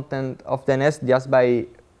plastic content of the nest just by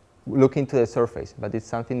looking to the surface, but it's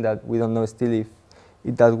something that we don't know still if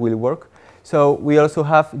that will work. So we also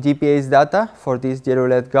have GPS data for this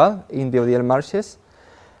yellow-lead gull in the Odiel marshes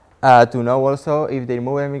to know also if they're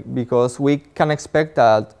moving, because we can expect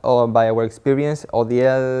that, by our experience,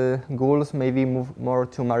 Odiel gulls maybe move more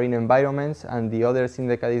to marine environments and the others in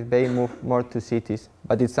the Cádiz Bay move more to cities.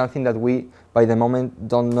 But it's something that we, by the moment,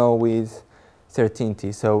 don't know with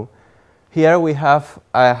certainty. So here we have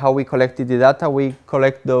how we collected the data. We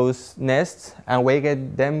collect those nests and we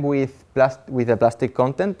get them with the plastic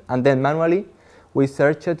content, and then manually we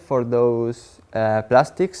search it for those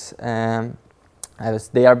plastics. As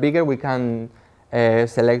they are bigger, we can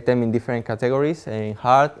select them in different categories, in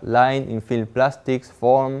hard, line, in film plastics,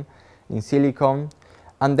 foam, in silicone,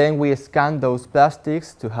 and then we scan those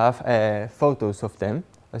plastics to have photos of them,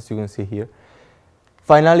 as you can see here.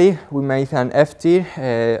 Finally, we made an FT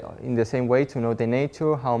in the same way to know the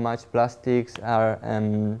nature, how much plastics are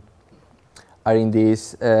in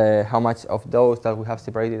this, how much of those that we have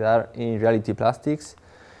separated are in reality plastics.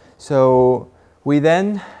 So we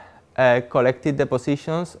then collected the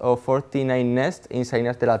positions of 49 nests in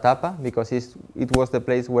Salinas de la Tapa, because it was the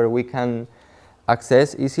place where we can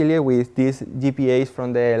access easily with these GPAs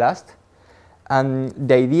from the last. And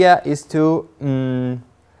the idea is to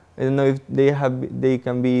I don't know if they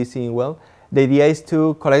can be seen well. The idea is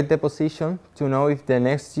to collect the position to know if the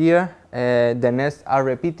next year the nests are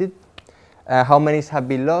repeated, how many have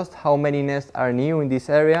been lost, how many nests are new in this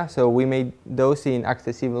area. So we made those in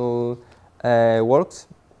accessible works.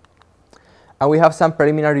 And we have some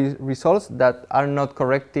preliminary results that are not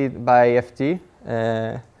corrected by FT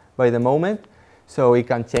by the moment, so we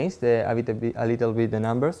can change a little bit the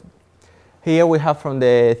numbers. Here we have from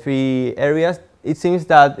the 3 areas. It seems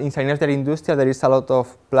that in Salinas de la Industria there is a lot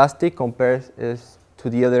of plastic compared to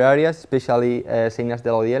the other areas, especially Salinas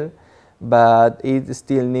del Odiel, but it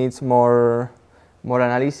still needs more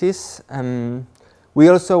analysis. We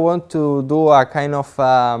also want to do a kind of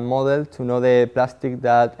model to know the plastic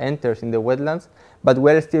that enters in the wetlands, but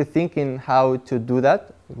we're still thinking how to do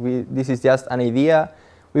that. This is just an idea.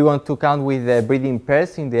 We want to count with the breeding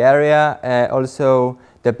pairs in the area, also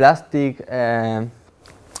the plastic,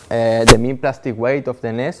 the mean plastic weight of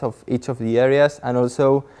the nest of each of the areas, and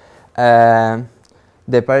also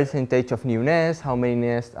the percentage of new nests, how many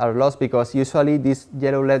nests are lost, because usually these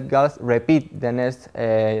yellow-lead gulls repeat the nest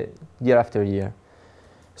year after year.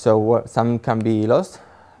 So some can be lost,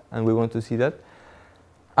 and we want to see that.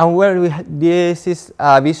 And this is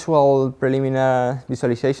a visual preliminary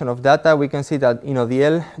visualization of data. We can see that in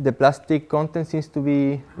Odiel the plastic content seems to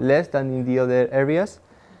be less than in the other areas,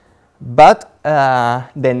 but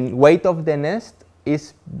the weight of the nest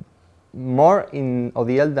is more in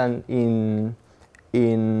Odiel than in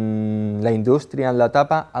La Industria and La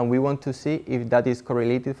Tapa, and we want to see if that is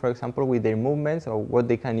correlated, for example, with their movements or what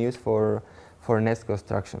they can use for nest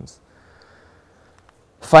constructions.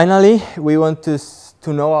 Finally, we want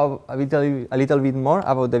to know a little bit more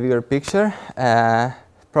about the bigger picture.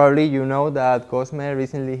 Probably you know that Cosme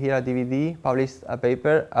recently here at EBD published a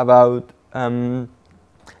paper about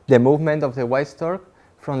the movement of the white stork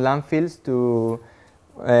from landfills to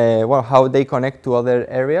how they connect to other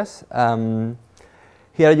areas.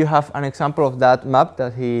 Here you have an example of that map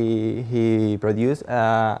that he produced.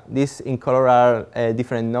 These in color are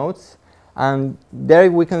different nodes. And there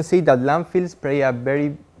we can see that landfills play a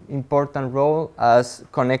very important role as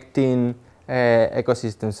connecting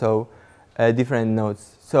ecosystems, so different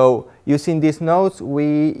nodes. So using these nodes,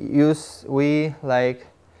 we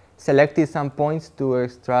selected some points to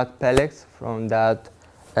extract pellets from that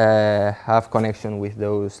have connection with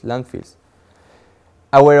those landfills.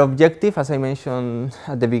 Our objective, as I mentioned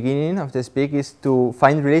at the beginning of the speak, is to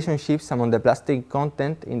find relationships among the plastic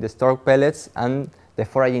content in the stork pellets and the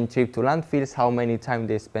foraging trip to landfills, how many time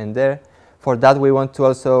they spend there. For that, we want to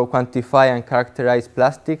also quantify and characterize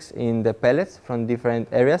plastics in the pellets from different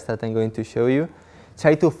areas that I'm going to show you.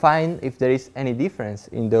 Try to find if there is any difference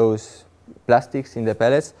in those plastics in the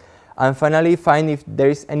pellets. And finally, find if there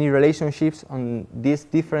is any relationships on these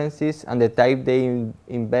differences and the type they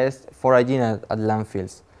invest foraging at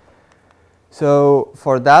landfills. So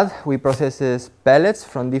for that, we process pellets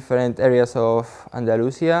from different areas of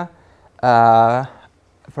Andalusia.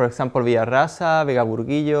 For example, Villarrasa,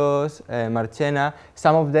 Vegaburguillos, Marchena.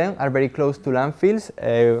 Some of them are very close to landfills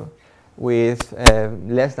with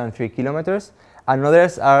less than 3 kilometers. And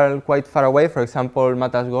others are quite far away. For example,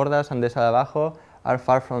 Matas Gordas and Deza de Abajo are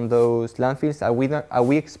far from those landfills. And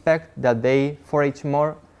we expect that they forage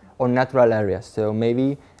more on natural areas. So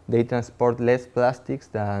maybe they transport less plastics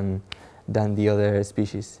than the other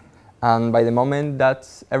species. And by the moment,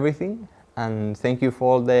 that's everything. And thank you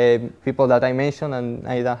for all the people that I mentioned and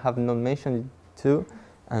I have not mentioned too.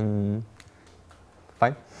 And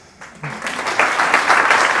fine.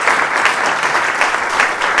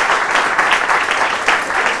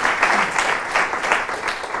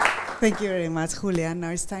 Thank you very much, Julián.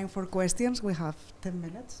 Now it's time for questions. We have 10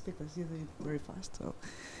 minutes because you did it very fast. So,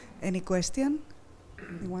 any question?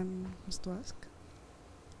 Anyone wants to ask?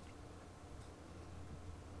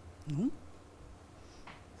 No?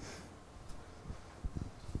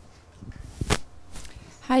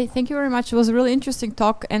 Hi, thank you very much. It was a really interesting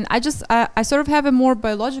talk. And I sort of have a more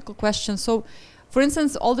biological question. So, for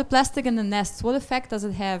instance, all the plastic in the nests, what effect does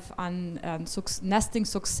it have on nesting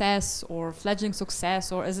success or fledgling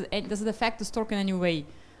success? Or does it affect the stork in any way?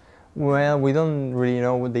 Well, we don't really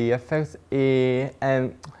know the effects.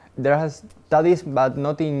 And there are studies, but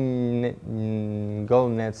not in gull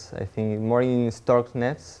nets, I think, more in stork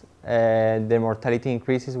nets. The mortality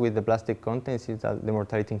increases with the plastic contents, the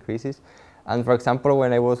mortality increases. And for example,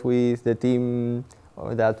 when I was with the team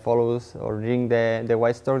that follows or ring the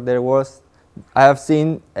white stork, I have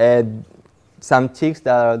seen some chicks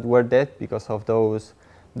that were dead because of those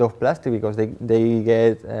plastic, because they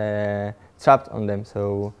get trapped on them.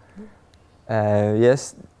 So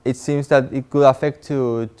yes, it seems that it could affect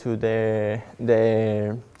to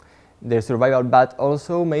their survival, but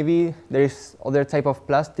also maybe there is other type of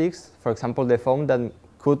plastics, for example, the foam, that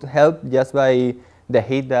could help just by the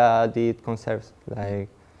heat that it conserves. Like,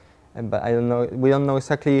 but I don't know. We don't know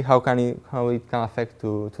exactly how it can affect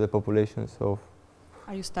to the population. So,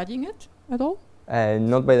 are you studying it at all?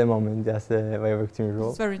 Not by the moment, just by bioactivity role.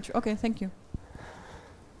 It's very interesting. Okay, thank you.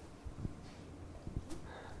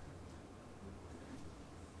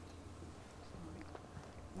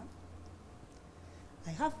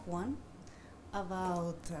 I have one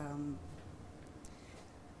about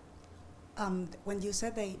when you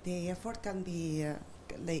said the effort can be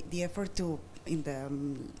the effort to in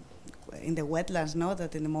the wetlands, no,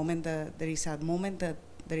 that in the moment that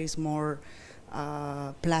there is more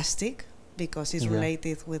plastic because it's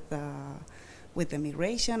related with the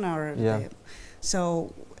migration or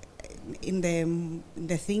so in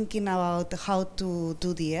the thinking about how to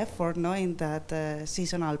do the effort, no, in that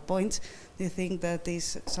seasonal points, do you think that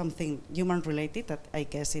is something human related? That I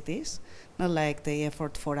guess it is, not like the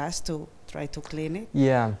effort for us to try to clean it.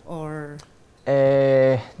 Yeah. Or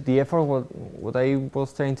the effort, what I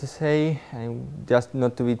was trying to say, and just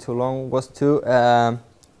not to be too long, was to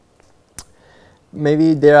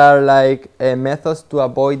maybe there are like methods to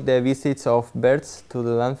avoid the visits of birds to the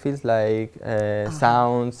landfills, like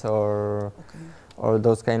sounds or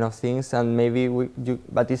those kind of things, and maybe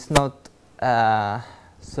but it's not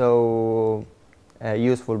so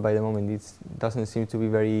useful by the moment. It doesn't seem to be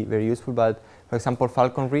very useful. But for example,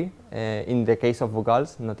 falconry, in the case of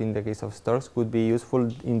gulls, not in the case of storks, could be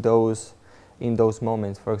useful in those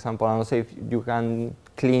moments. For example, and also if you can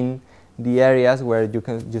clean the areas where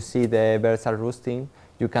you see the birds are roosting,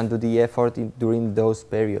 you can do the effort during those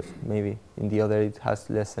periods. Maybe in the other it has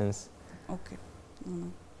less sense. Okay,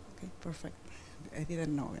 okay, perfect. I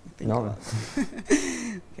didn't know anything. No. About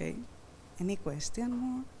okay, any question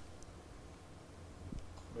more?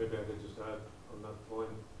 Maybe I could just add on that point.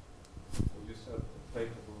 We just had a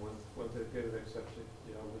paper from when they did an exception,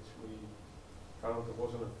 which we found there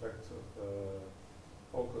was an effect of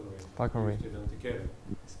falconry used in Antiquera.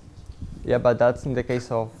 Yeah, but that's in the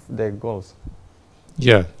case of the gulls.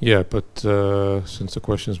 Yeah, but since the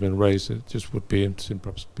question's been raised, it just would be interesting.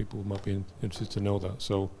 Perhaps people might be interested to know that.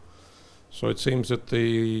 So it seems that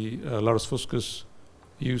the Larus fuscus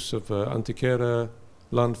use of Antiquera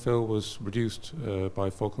landfill was reduced by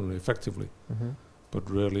falconry effectively, but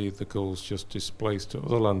really the gulls just displaced to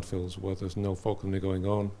other landfills where there's no falconry going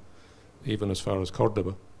on, even as far as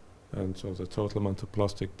Cordoba, and so the total amount of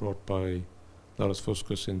plastic brought by Larus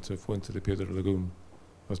fuscus into Fuente de Piedra Lagoon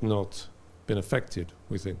has not been affected,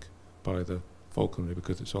 we think, by the falconry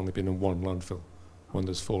because it's only been in one landfill when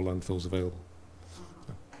there's 4 landfills available.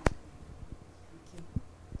 So.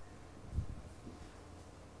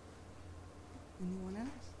 Anyone else?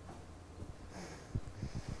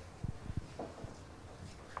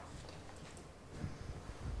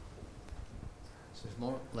 So it's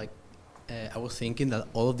more like I was thinking that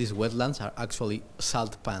all of these wetlands are actually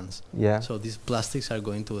salt pans. Yeah. So these plastics are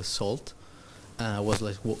going to the salt. I was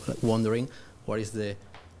like wondering what is the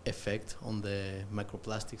effect on the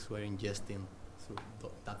microplastics we're ingesting through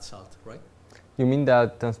that salt, right? You mean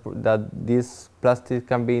that that this plastic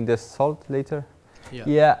can be in the salt later? Yeah.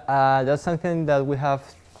 Yeah, that's something that we have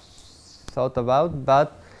thought about,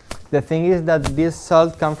 but the thing is that this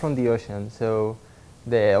salt comes from the ocean. So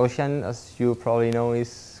the ocean, as you probably know,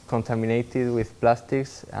 is contaminated with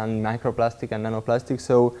plastics and microplastic and nanoplastics.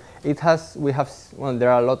 So it has, well, there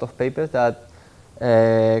are a lot of papers that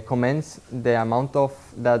comments the amount of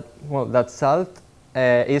that, well, that salt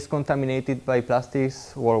is contaminated by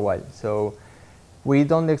plastics worldwide. So we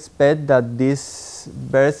don't expect that these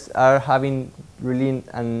birds are having really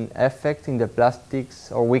an effect in the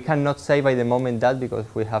plastics, or we cannot say by the moment that, because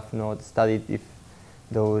we have not studied if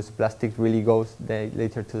those plastics really goes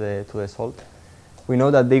later to the salt. We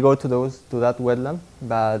know that they go to that wetland,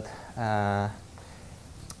 but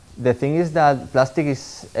the thing is that plastic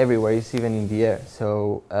is everywhere, it's even in the air.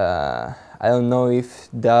 So I don't know if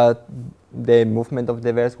the movement of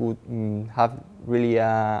the birds would have really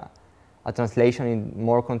a translation in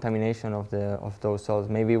more contamination of those salts.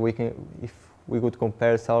 Maybe we can, if we could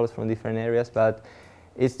compare salts from different areas, but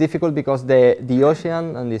it's difficult because the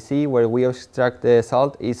ocean and the sea where we extract the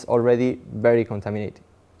salt is already very contaminated.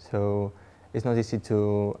 So it's not easy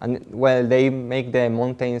to, and well, they make the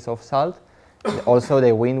mountains of salt. Also,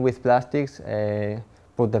 the wind with plastics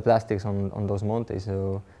put the plastics on those mountains.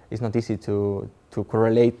 So it's not easy to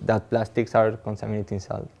correlate that plastics are contaminating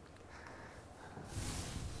salt.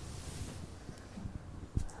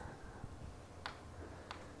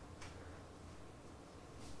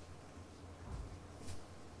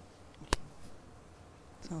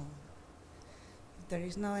 So, if there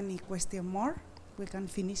is no any question more, we can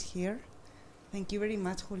finish here. Thank you very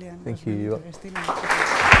much, Julián. Thank It was you. very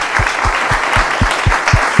interesting.